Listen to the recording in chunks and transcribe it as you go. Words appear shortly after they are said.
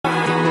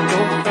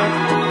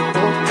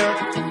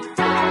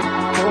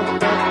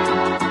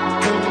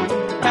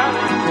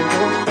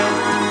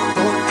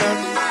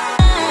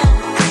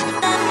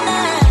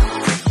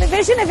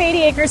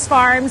80 Acres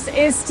Farms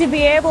is to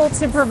be able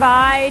to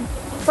provide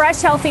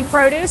fresh, healthy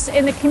produce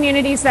in the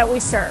communities that we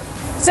serve.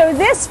 So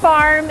this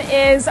farm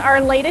is our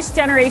latest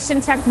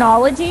generation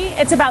technology.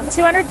 It's about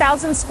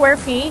 200,000 square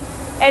feet,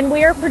 and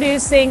we are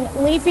producing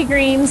leafy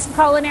greens,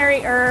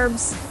 culinary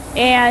herbs,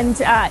 and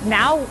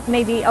now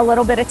maybe a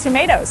little bit of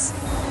tomatoes.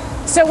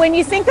 So when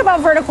you think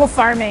about vertical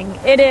farming,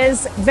 it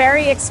is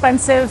very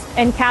expensive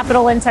and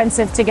capital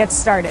intensive to get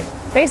started.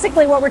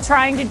 Basically what we're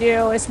trying to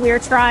do is we're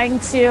trying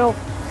to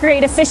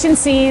create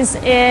efficiencies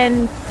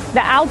in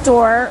the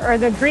outdoor or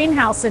the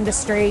greenhouse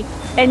industry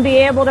and be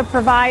able to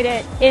provide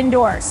it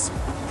indoors.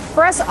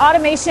 For us,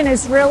 automation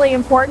is really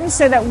important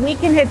so that we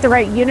can hit the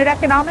right unit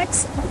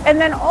economics. And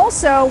then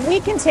also we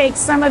can take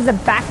some of the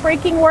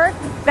backbreaking work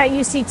that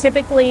you see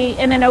typically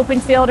in an open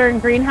field or in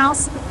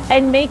greenhouse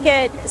and make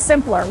it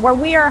simpler, where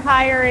we are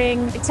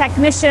hiring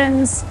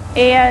technicians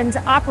and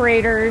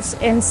operators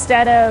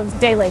instead of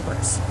day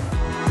laborers.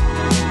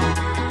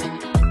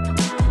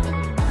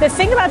 The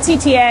thing about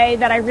TTA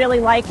that I really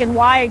like and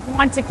why I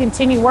want to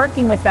continue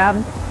working with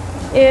them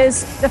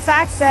is the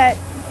fact that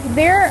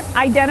they're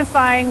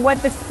identifying what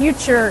the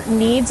future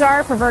needs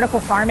are for vertical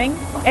farming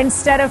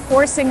instead of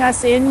forcing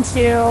us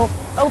into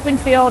open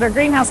field or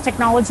greenhouse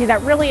technology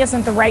that really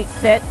isn't the right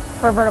fit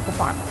for a vertical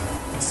farm.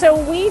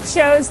 So we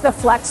chose the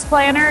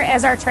Flexplanter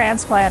as our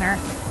transplanter,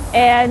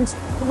 and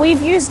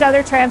we've used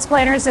other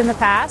transplanters in the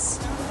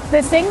past.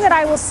 The thing that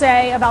I will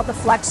say about the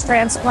Flex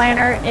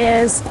transplanter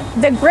is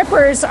the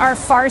grippers are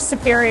far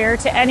superior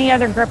to any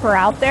other gripper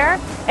out there,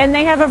 and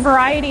they have a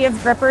variety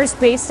of grippers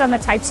based on the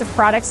types of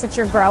products that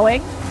you're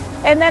growing.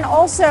 And then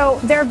also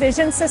their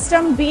vision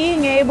system,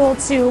 being able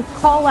to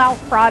call out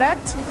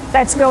product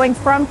that's going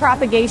from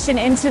propagation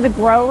into the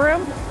grow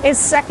room is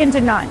second to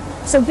none.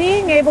 So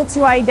being able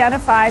to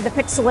identify the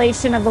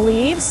pixelation of the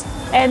leaves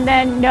and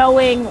then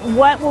knowing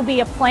what will be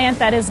a plant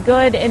that is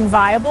good and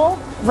viable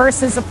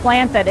versus a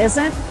plant that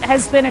isn't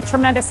has been a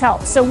tremendous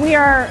help. So we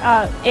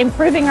are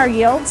improving our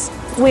yields,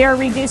 we are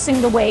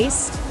reducing the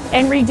waste,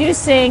 and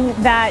reducing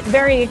that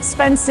very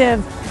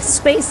expensive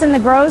space in the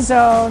grow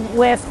zone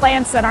with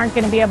plants that aren't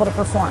going to be able to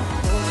perform.